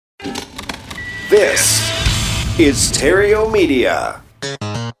This is Stereo Media.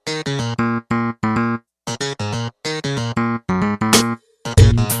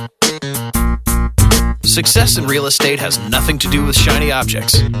 Success in real estate has nothing to do with shiny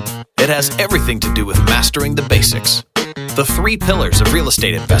objects. It has everything to do with mastering the basics. The 3 pillars of real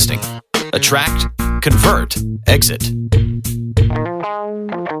estate investing: attract, convert, exit.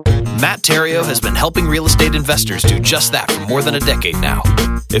 Matt Theriault has been helping real estate investors do just that for more than a decade now.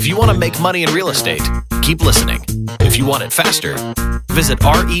 If you want to make money in real estate, keep listening. If you want it faster, visit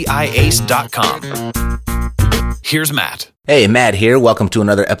reiace.com. Here's Matt. Hey, Matt here. Welcome to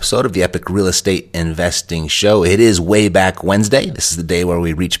another episode of the Epic Real Estate Investing Show. It is Way Back Wednesday. This is the day where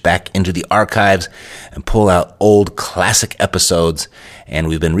we reach back into the archives and pull out old classic episodes. And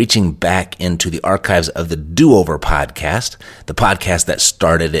we've been reaching back into the archives of the Do-Over podcast, the podcast that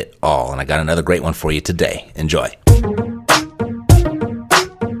started it all. And I got another great one for you today. Enjoy.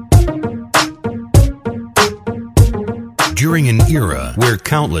 During an era where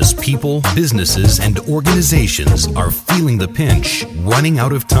countless people, businesses, and organizations are feeling the pinch, running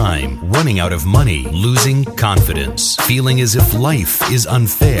out of time, running out of money, losing confidence, feeling as if life is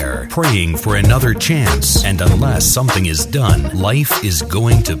unfair, praying for another chance, and unless something is done, life is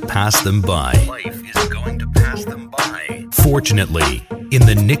going to pass them by. Fortunately, in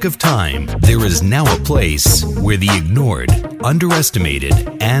the nick of time, there is now a place where the ignored,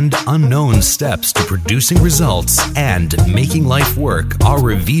 underestimated, and unknown steps to producing results and making life work are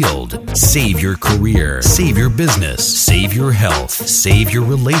revealed. Save your career, save your business, save your health, save your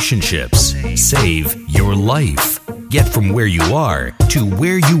relationships, save your life. Get from where you are to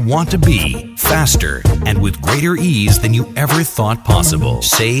where you want to be faster and with greater ease than you ever thought possible.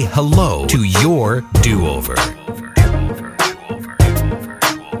 Say hello to your do-over.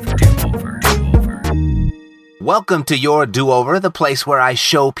 Welcome to Your Do-Over, the place where I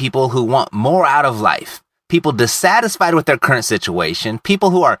show people who want more out of life. People dissatisfied with their current situation, people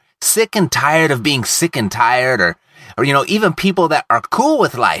who are sick and tired of being sick and tired, or even people that are cool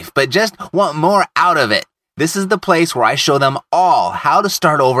with life, but just want more out of it. This is the place where I show them all how to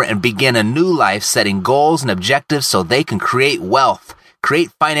start over and begin a new life, setting goals and objectives so they can create wealth,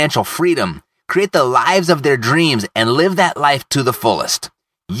 create financial freedom, create the lives of their dreams, and live that life to the fullest.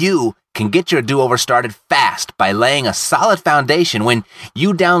 You can get your do-over started fast by laying a solid foundation when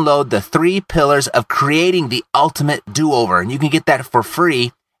you download the 3 pillars of creating the ultimate do-over. And you can get that for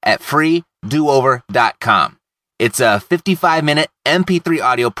free at freedoover.com. It's a 55-minute MP3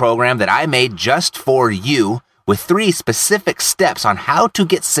 audio program that I made just for you with 3 specific steps on how to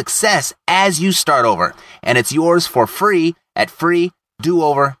get success as you start over. And it's yours for free at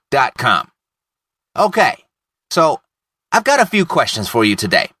freedoover.com. Okay, so I've got a few questions for you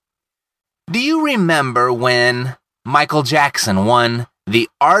today. Do you remember when Michael Jackson won the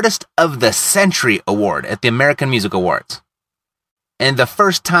Artist of the Century Award at the American Music Awards? And the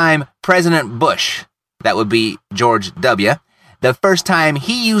first time President Bush, that would be George W., the first time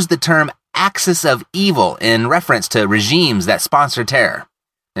he used the term axis of evil in reference to regimes that sponsor terror.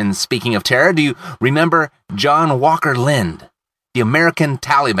 And speaking of terror, do you remember John Walker Lind, the American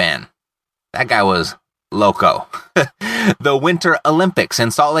Taliban? That guy was loco. The Winter Olympics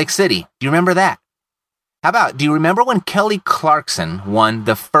in Salt Lake City. Do you remember that? How about, do you remember when Kelly Clarkson won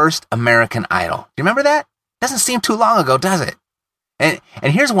the first American Idol? Do you remember that? Doesn't seem too long ago, does it? And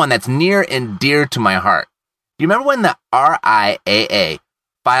here's one that's near and dear to my heart. Do you remember when the RIAA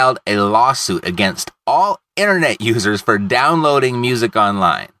filed a lawsuit against all internet users for downloading music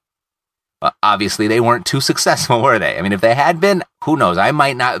online? Well, obviously they weren't too successful, were they? I mean, if they had been, who knows? I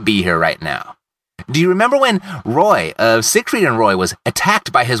might not be here right now. Do you remember when Roy of Siegfried and Roy was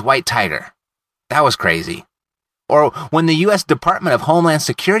attacked by his white tiger? That was crazy. Or when the U.S. Department of Homeland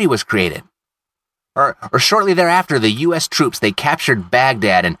Security was created? Or shortly thereafter, the U.S. troops, they captured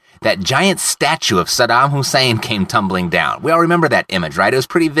Baghdad and that giant statue of Saddam Hussein came tumbling down. We all remember that image, right? It was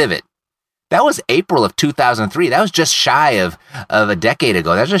pretty vivid. That was April of 2003. That was just shy of a decade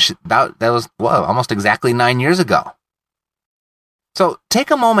ago. That was almost exactly 9 years ago. So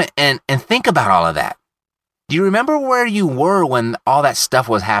take a moment and think about all of that. Do you remember where you were when all that stuff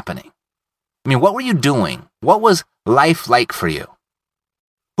was happening? I mean, what were you doing? What was life like for you?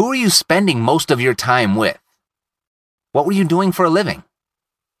 Who were you spending most of your time with? What were you doing for a living?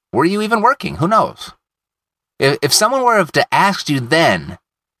 Were you even working? Who knows? If someone were to ask you then,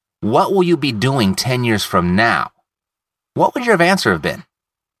 what will you be doing 10 years from now? What would your answer have been?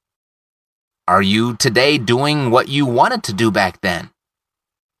 Are you today doing what you wanted to do back then?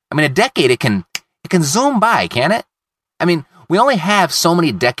 I mean, a decade, it can zoom by, can't it? I mean, we only have so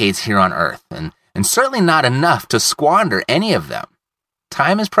many decades here on Earth, and certainly not enough to squander any of them.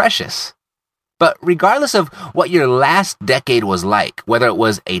 Time is precious. But regardless of what your last decade was like, whether it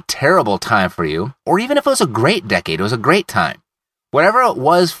was a terrible time for you, or even if it was a great decade, it was a great time. Whatever it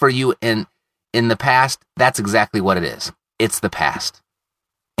was for you in the past, that's exactly what it is. It's the past.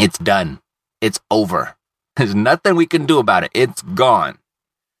 It's done. It's over. There's nothing we can do about it. It's gone.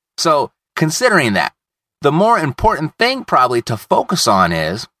 So, considering that, the more important thing probably to focus on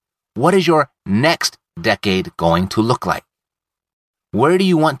is, what is your next decade going to look like? Where do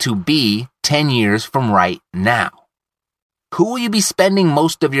you want to be 10 years from right now? Who will you be spending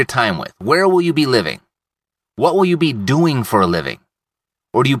most of your time with? Where will you be living? What will you be doing for a living?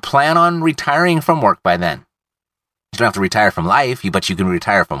 Or do you plan on retiring from work by then? You don't have to retire from life, but you can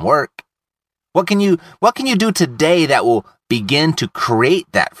retire from work. What can you do today that will begin to create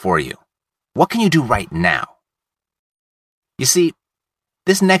that for you? What can you do right now? You see,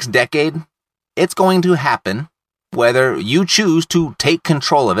 this next decade, it's going to happen whether you choose to take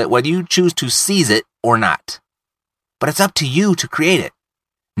control of it, whether you choose to seize it or not. But it's up to you to create it.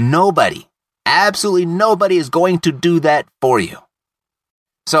 Nobody, absolutely nobody is going to do that for you.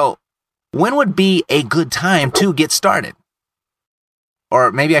 So, when would be a good time to get started?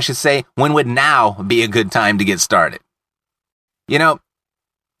 Or maybe I should say, when would now be a good time to get started? You know,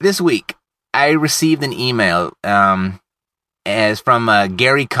 this week, I received an email as from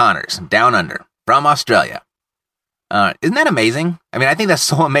Gary Connors, Down Under, from Australia. Isn't that amazing? I mean, I think that's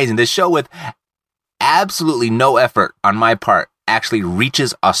so amazing. This show with absolutely no effort on my part actually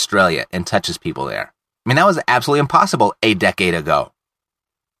reaches Australia and touches people there. I mean, that was absolutely impossible a decade ago.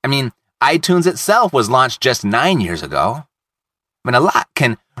 I mean, iTunes itself was launched just 9 years ago. I mean, a lot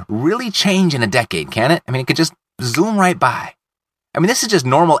can really change in a decade, can it? I mean, it could just zoom right by. I mean, this is just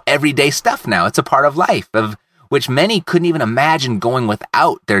normal everyday stuff now. It's a part of life, of which many couldn't even imagine going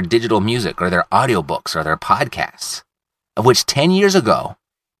without their digital music or their audiobooks or their podcasts, of which 10 years ago,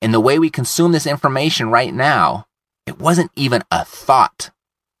 in the way we consume this information right now, it wasn't even a thought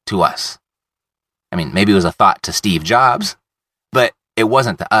to us. I mean, maybe it was a thought to Steve Jobs, but it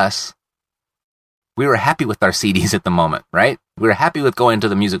wasn't to us. We were happy with our CDs at the moment, right? We were happy with going to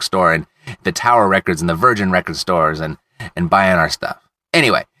the music store and the Tower Records and the Virgin Record stores and buying our stuff.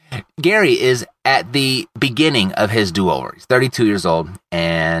 Anyway, Gary is at the beginning of his do-over. He's 32 years old,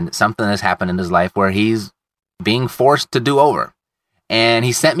 and something has happened in his life where he's being forced to do over. And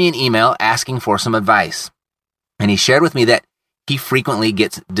he sent me an email asking for some advice. And he shared with me that he frequently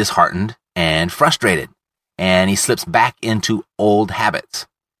gets disheartened and frustrated, and he slips back into old habits.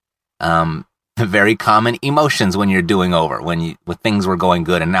 Very common emotions when you're doing over, when things were going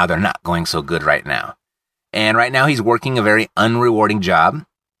good and now they're not going so good right now. And right now he's working a very unrewarding job,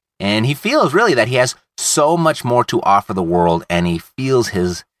 and he feels really that he has so much more to offer the world, and he feels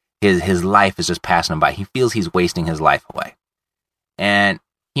his life is just passing him by. He feels he's wasting his life away. And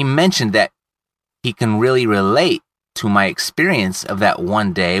he mentioned that he can really relate to my experience of that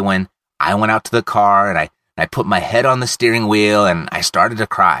one day when I went out to the car and I put my head on the steering wheel and I started to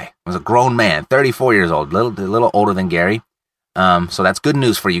cry. I was a grown man, 34 years old, a little older than Gary. So that's good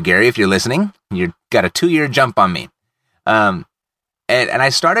news for you, Gary, if you're listening. You've got a 2-year jump on me. And I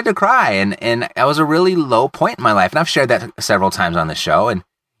started to cry, and that was a really low point in my life. And I've shared that several times on the show. And,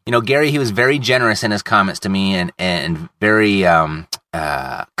 you know, Gary, he was very generous in his comments to me and very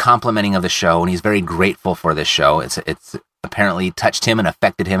complimenting of the show. And he's very grateful for this show. It's apparently touched him and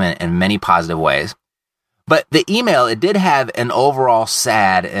affected him in many positive ways. But the email, it did have an overall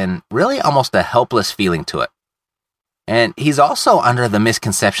sad and really almost a helpless feeling to it. And he's also under the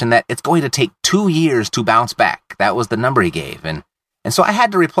misconception that it's going to take 2 years to bounce back. That was the number he gave. And so I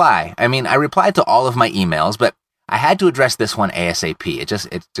had to reply. I mean, I replied to all of my emails, but I had to address this one ASAP.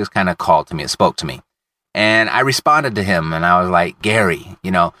 It just kind of called to me. It spoke to me. And I responded to him, and I was like, Gary,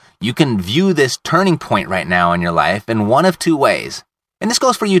 you know, you can view this turning point right now in your life in one of two ways. And this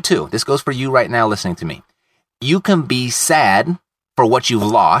goes for you too. This goes for you right now listening to me. You can be sad for what you've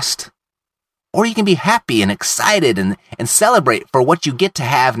lost, or you can be happy and excited and celebrate for what you get to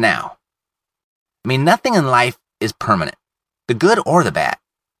have now. I mean, nothing in life is permanent, the good or the bad.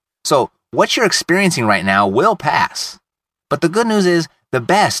 So what you're experiencing right now will pass. But the good news is the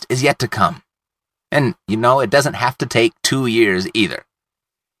best is yet to come. And, you know, it doesn't have to take 2 years either.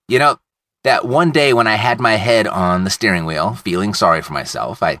 You know, that one day when I had my head on the steering wheel, feeling sorry for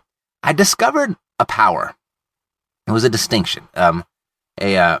myself, I discovered a power. It was a distinction,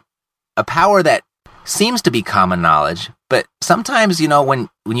 a power that seems to be common knowledge, but sometimes, you know, when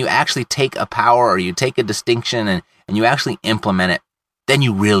you actually take a power or you take a distinction and you actually implement it, then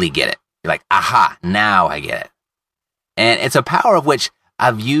you really get it. You're like, aha, now I get it. And it's a power of which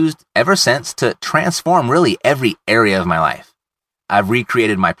I've used ever since to transform really every area of my life. I've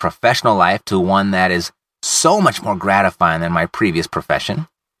recreated my professional life to one that is so much more gratifying than my previous profession.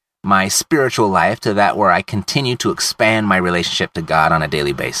 My spiritual life to that where I continue to expand my relationship to God on a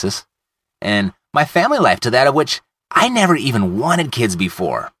daily basis. And my family life to that of which I never even wanted kids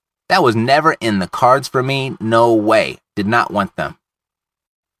before. That was never in the cards for me. No way. Did not want them.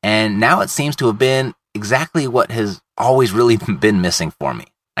 And now it seems to have been exactly what has always really been missing for me.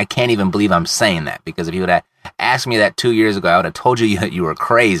 I can't even believe I'm saying that, because if you would have asked me that 2 years ago, I would have told you you were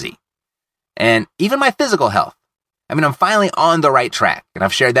crazy. And even my physical health. I mean, I'm finally on the right track, and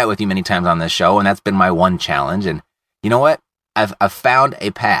I've shared that with you many times on this show, and that's been my one challenge. And you know what? I've found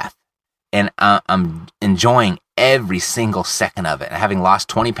a path, and I'm enjoying every single second of it. Having lost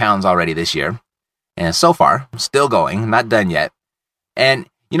 20 pounds already this year, and so far, I'm still going, not done yet. And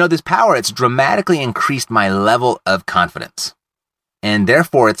you know, this power, it's dramatically increased my level of confidence. And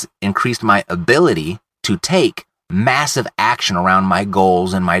therefore, it's increased my ability to take massive action around my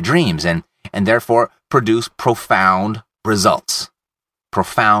goals and my dreams, and therefore produce profound results,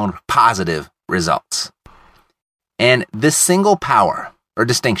 profound positive results. And this single power, or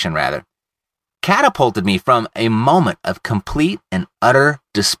distinction rather, catapulted me from a moment of complete and utter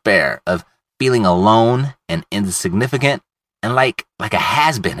despair, of feeling alone and insignificant, and like a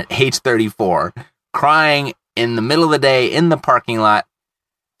has-been at age 34, crying in the middle of the day in the parking lot.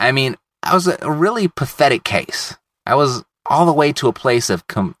 I mean, I was a really pathetic case. I was all the way to a place of,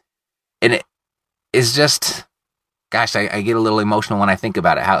 and it is just, gosh, I get a little emotional when I think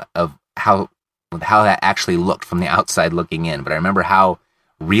about it, how that actually looked from the outside looking in. But I remember how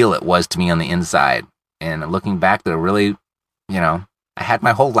real it was to me on the inside. And looking back, that really, I had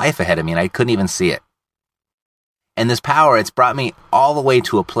my whole life ahead of me and I couldn't even see it. And this power, it's brought me all the way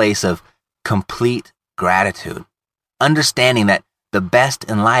to a place of complete gratitude, understanding that the best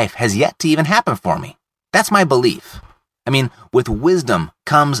in life has yet to even happen for me. That's my belief. I mean, with wisdom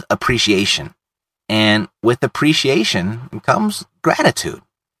comes appreciation, and with appreciation comes gratitude.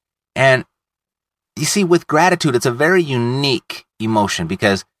 And you see, with gratitude, it's a very unique emotion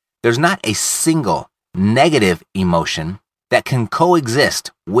because there's not a single negative emotion that can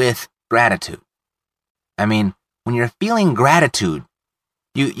coexist with gratitude. I mean, when you're feeling gratitude,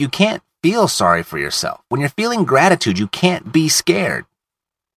 you can't feel sorry for yourself. When you're feeling gratitude, you can't be scared.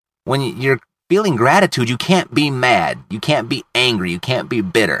 When you're feeling gratitude, you can't be mad. You can't be angry. You can't be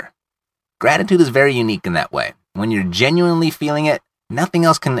bitter. Gratitude is very unique in that way. When you're genuinely feeling it, nothing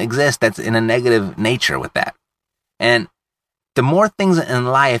else can exist that's in a negative nature with that. And the more things in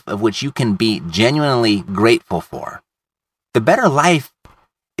life of which you can be genuinely grateful for, the better life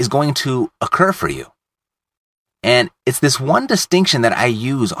is going to occur for you. And it's this one distinction that I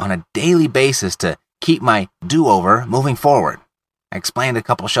use on a daily basis to keep my do-over moving forward. I explained a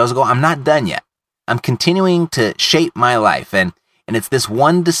couple shows ago, I'm not done yet. I'm continuing to shape my life, and it's this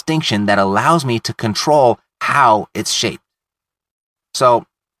one distinction that allows me to control how it's shaped. So,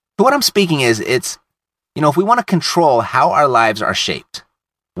 what I'm speaking is, it's, if we want to control how our lives are shaped,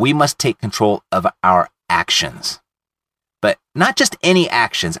 we must take control of our actions. But not just any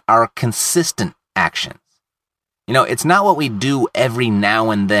actions, our consistent actions. It's not what we do every now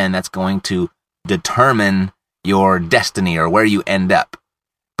and then that's going to determine your destiny or where you end up.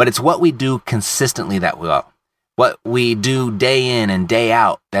 But it's what we do consistently that will. What we do day in and day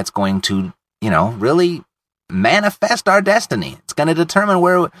out that's going to, really manifest our destiny. It's going to determine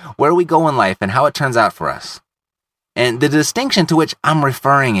where we go in life and how it turns out for us. And the distinction to which I'm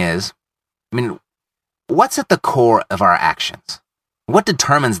referring is, what's at the core of our actions? What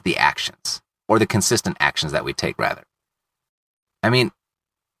determines the actions? Or the consistent actions that we take, rather. And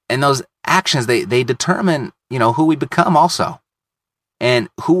those actions, they determine, who we become also. And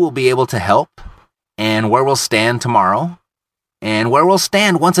who will be able to help, and where we'll stand tomorrow, and where we'll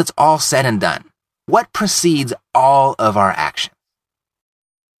stand once it's all said and done. What precedes all of our actions?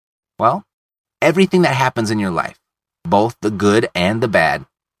 Well, everything that happens in your life, both the good and the bad,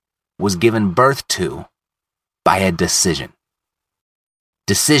 was given birth to by a decision.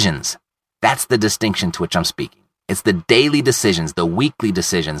 Decisions. That's the distinction to which I'm speaking. It's the daily decisions, the weekly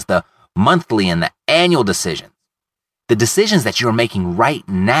decisions, the monthly and the annual decisions. The decisions that you're making right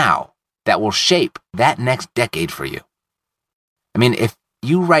now that will shape that next decade for you. If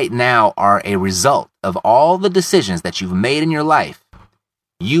you right now are a result of all the decisions that you've made in your life,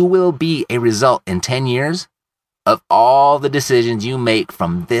 you will be a result in 10 years of all the decisions you make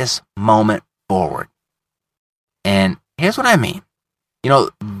from this moment forward. And here's what I mean.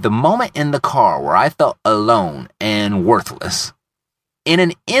 The moment in the car where I felt alone and worthless, in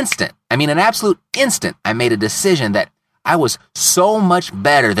an instant, an absolute instant, I made a decision that I was so much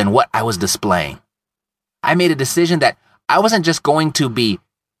better than what I was displaying. I made a decision that I wasn't just going to be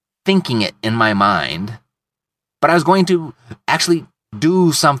thinking it in my mind, but I was going to actually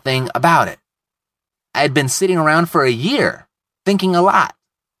do something about it. I had been sitting around for a year, thinking a lot,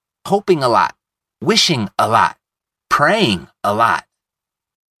 hoping a lot, wishing a lot, praying a lot.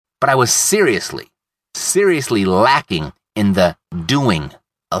 But I was seriously lacking in the doing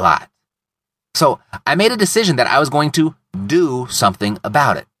a lot. So I made a decision that I was going to do something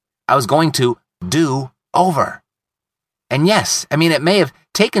about it. I was going to do over. And yes, I mean, it may have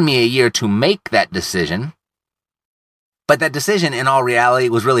taken me a year to make that decision, but that decision in all reality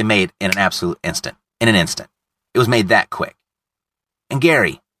was really made in an instant. It was made that quick. And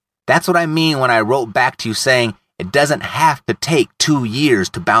Gary, that's what I mean when I wrote back to you saying it doesn't have to take 2 years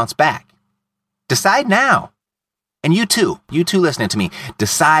to bounce back. Decide now. And you too listening to me,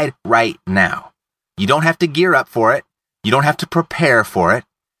 decide right now. You don't have to gear up for it. You don't have to prepare for it.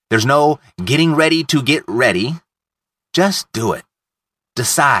 There's no getting ready to get ready. Just do it.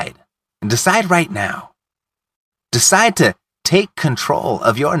 Decide. And decide right now. Decide to take control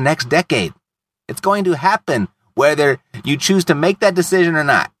of your next decade. It's going to happen whether you choose to make that decision or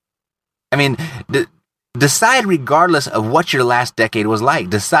not. I mean, decide regardless of what your last decade was like.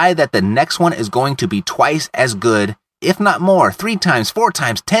 Decide that the next one is going to be twice as good, if not more, 3 times, 4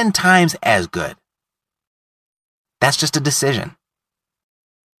 times, 10 times as good. That's just a decision.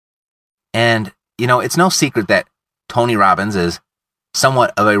 And, it's no secret that Tony Robbins is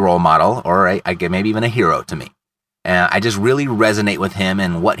somewhat of a role model, or maybe even a hero to me. And I just really resonate with him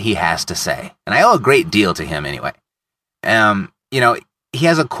and what he has to say. And I owe a great deal to him anyway. He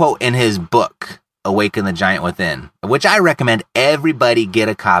has a quote in his book, Awaken the Giant Within, which I recommend everybody get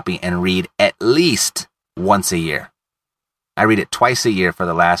a copy and read at least once a year. I read it twice a year for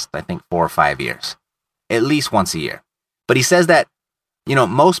the last, 4 or 5 years. At least once a year. But he says that,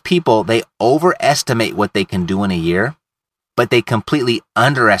 most people, they overestimate what they can do in a year, but they completely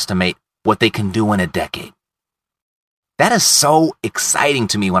underestimate what they can do in a decade. That is so exciting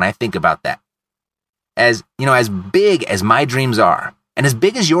to me when I think about that. As big as my dreams are, and as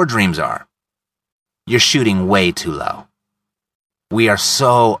big as your dreams are, you're shooting way too low. We are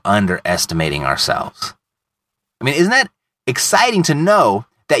so underestimating ourselves. I mean, isn't that exciting to know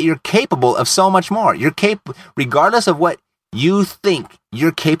that you're capable of so much more? Regardless of what you think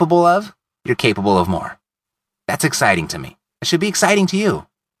you're capable of more. That's exciting to me. It should be exciting to you.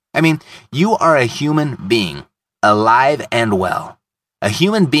 I mean, you are a human being, alive and well. A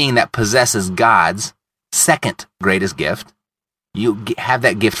human being that possesses God's second greatest gift. You have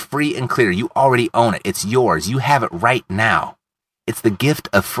that gift free and clear. You already own it. It's yours. You have it right now. It's the gift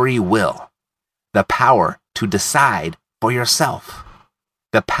of free will. The power to decide for yourself.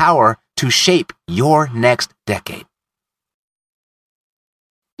 The power to shape your next decade.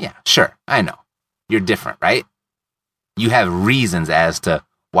 Yeah, sure, I know. You're different, right? You have reasons as to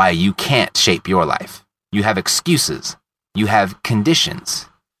why you can't shape your life. You have excuses. You have conditions.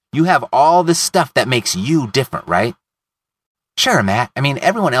 You have all this stuff that makes you different, right? Sure, Matt. I mean,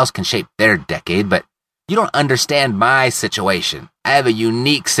 everyone else can shape their decade, but you don't understand my situation. I have a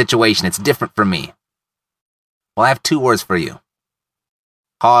unique situation. It's different from me. Well, I have 2 words for you.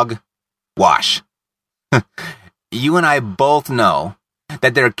 Hog wash. You and I both know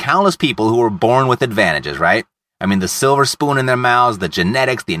that there are countless people who were born with advantages, right? I mean, the silver spoon in their mouths, the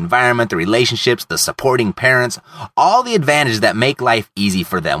genetics, the environment, the relationships, the supporting parents, all the advantages that make life easy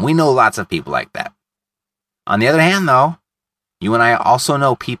for them. We know lots of people like that. On the other hand, though, you and I also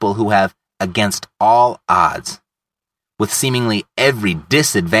know people who have, against all odds, with seemingly every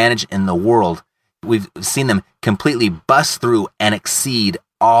disadvantage in the world, we've seen them completely bust through and exceed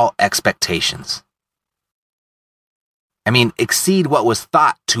all expectations. I mean, exceed what was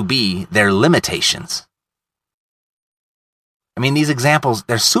thought to be their limitations. I mean, these examples,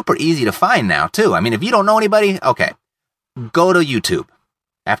 they're super easy to find now, too. I mean, if you don't know anybody, okay, go to YouTube,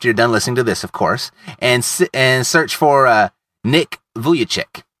 after you're done listening to this, of course, and search for Nick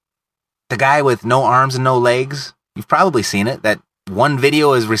Vujicic, the guy with no arms and no legs. You've probably seen it. That one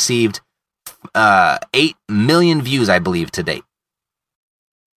video has received 8 million views, I believe, to date.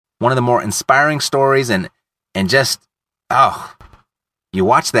 One of the more inspiring stories, and just, you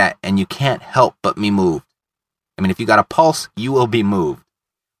watch that and you can't help but be moved. I mean, if you got a pulse, you will be moved.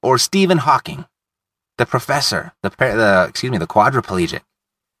 Or Stephen Hawking, the professor, the quadriplegic.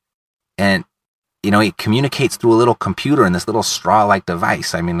 And, he communicates through a little computer in this little straw-like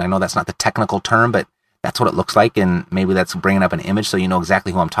device. I mean, I know that's not the technical term, but that's what it looks like, and maybe that's bringing up an image so you know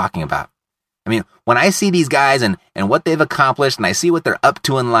exactly who I'm talking about. I mean, when I see these guys and what they've accomplished, and I see what they're up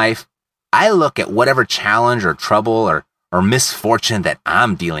to in life, I look at whatever challenge or trouble or or misfortune that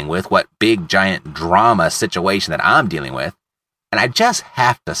I'm dealing with, what big giant drama situation that I'm dealing with, and I just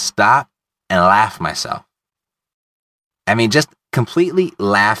have to stop and laugh myself. I mean, just completely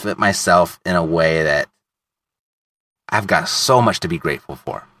laugh at myself in a way that I've got so much to be grateful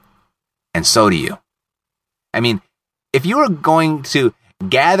for. And so do you. I mean, if you were going to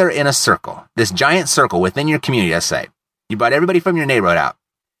gather in a circle, this giant circle within your community, let's say, you brought everybody from your neighborhood out,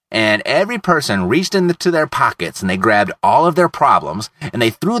 and every person reached into their pockets and they grabbed all of their problems and they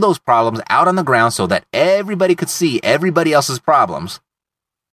threw those problems out on the ground so that everybody could see everybody else's problems.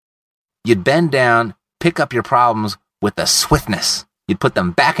 You'd bend down, pick up your problems with a swiftness. You'd put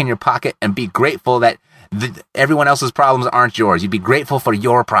them back in your pocket and be grateful that everyone else's problems aren't yours. You'd be grateful for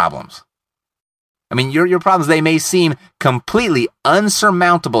your problems. I mean, your problems, they may seem completely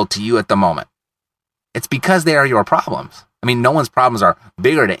unsurmountable to you at the moment. It's because they are your problems. I mean, no one's problems are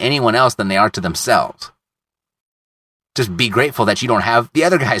bigger to anyone else than they are to themselves. Just be grateful that you don't have the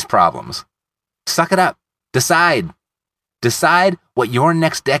other guy's problems. Suck it up. Decide. Decide what your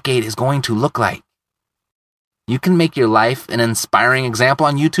next decade is going to look like. You can make your life an inspiring example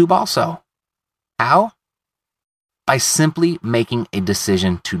on YouTube also. How? By simply making a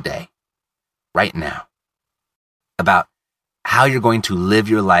decision today, right now, about how you're going to live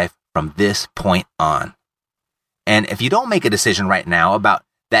your life from this point on. And if you don't make a decision right now about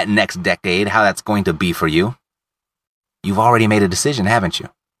that next decade, how that's going to be for you, you've already made a decision, haven't you?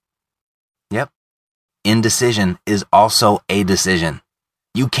 Yep. Indecision is also a decision.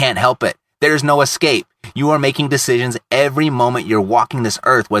 You can't help it. There's no escape. You are making decisions every moment you're walking this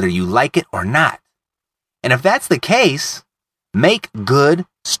earth, whether you like it or not. And if that's the case, make good,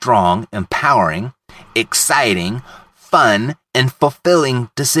 strong, empowering, exciting, fun, and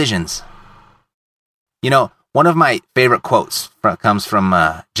fulfilling decisions. You know, one of my favorite quotes comes from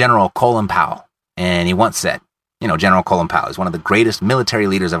General Colin Powell. And he once said, General Colin Powell is one of the greatest military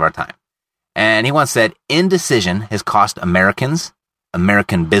leaders of our time. And he once said, indecision has cost Americans,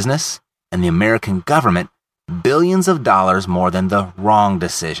 American business, and the American government billions of dollars more than the wrong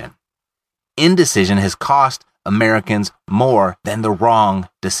decision. Indecision has cost Americans more than the wrong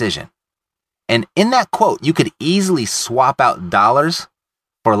decision. And in that quote, you could easily swap out dollars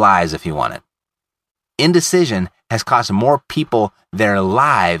for lives if you wanted. Indecision has cost more people their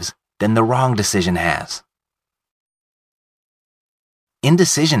lives than the wrong decision has.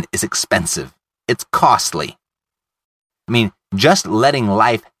 Indecision is expensive. It's costly. I mean, just letting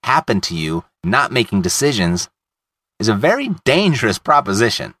life happen to you, not making decisions, is a very dangerous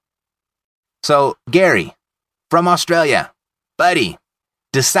proposition. So, Gary, from Australia, buddy,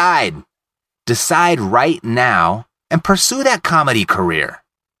 decide. Decide right now and pursue that comedy career.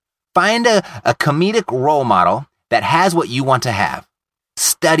 Find a comedic role model that has what you want to have.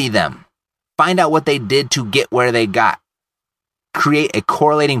 Study them. Find out what they did to get where they got. Create a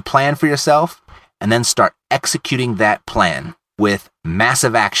correlating plan for yourself and then start executing that plan with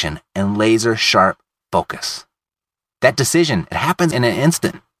massive action and laser sharp focus. That decision, it happens in an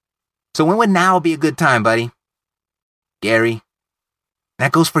instant. So when would now be a good time, buddy? Gary,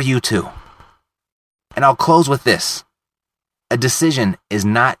 that goes for you too. And I'll close with this. A decision is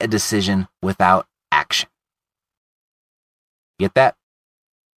not a decision without action. Get that?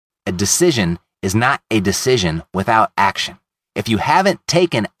 A decision is not a decision without action. If you haven't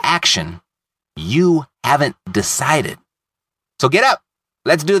taken action, you haven't decided. So get up.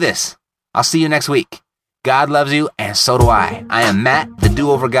 Let's do this. I'll see you next week. God loves you, and so do I. I am Matt, the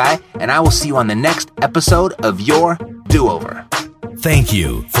Do-Over Guy, and I will see you on the next episode of Your Do-Over. Thank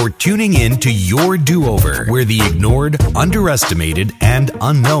you for tuning in to Your Do-Over, where the ignored, underestimated, and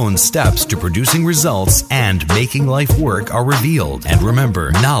unknown steps to producing results and making life work are revealed. And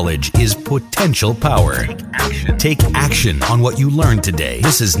remember, knowledge is potential power. Take action on what you learned today.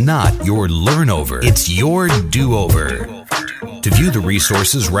 This is not your learn-over. It's your do-over. To view the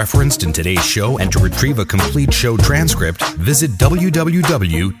resources referenced in today's show and to retrieve a complete show transcript, visit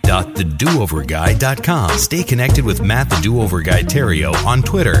www.thedooverguy.com. Stay connected with Matt the Do-Over Guy Terrio on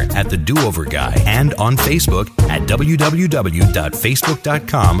Twitter at The Do-Over Guy and on Facebook at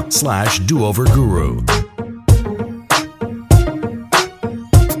www.facebook.com/dooverguru.